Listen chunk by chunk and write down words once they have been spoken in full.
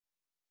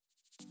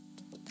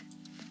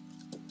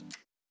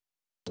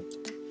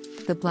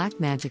The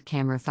Blackmagic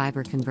Camera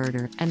Fiber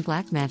Converter and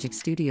Blackmagic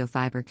Studio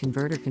Fiber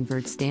Converter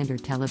convert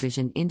standard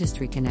television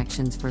industry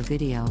connections for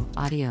video,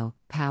 audio,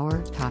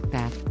 power,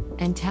 talkback,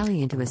 and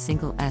tally into a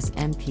single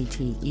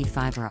SMPTE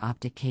fiber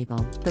optic cable.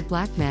 The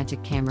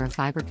Blackmagic Camera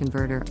Fiber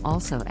Converter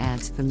also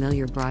adds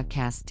familiar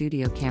broadcast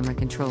studio camera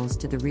controls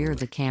to the rear of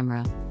the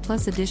camera,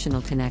 plus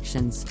additional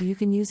connections so you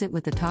can use it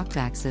with the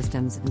talkback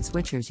systems and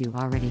switchers you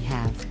already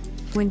have.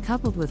 When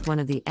coupled with one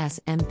of the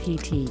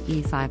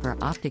SMPTE fiber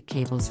optic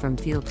cables from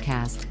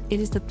FieldCast, it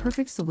is the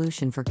perfect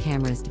solution for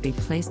cameras to be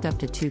placed up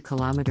to 2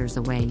 kilometers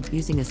away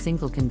using a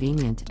single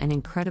convenient and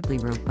incredibly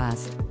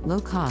robust,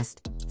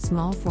 low-cost,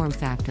 small form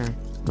factor,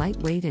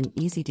 lightweight and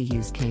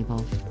easy-to-use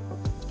cable.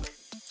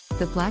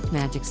 The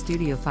Blackmagic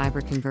Studio Fiber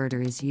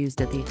Converter is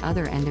used at the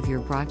other end of your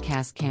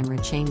broadcast camera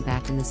chain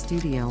back in the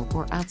studio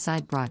or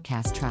outside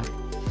broadcast truck.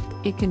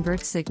 It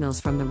converts signals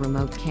from the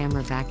remote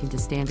camera back into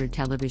standard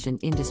television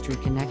industry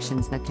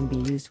connections that can be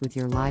used with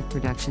your live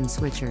production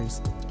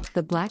switchers.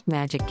 The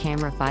Blackmagic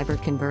Camera Fiber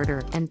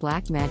Converter and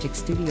Blackmagic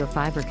Studio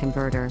Fiber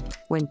Converter,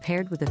 when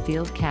paired with a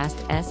FieldCast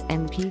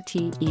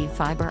SMPTE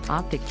fiber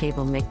optic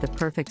cable, make the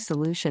perfect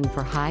solution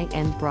for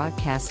high-end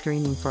broadcast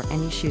streaming for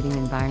any shooting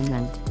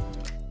environment.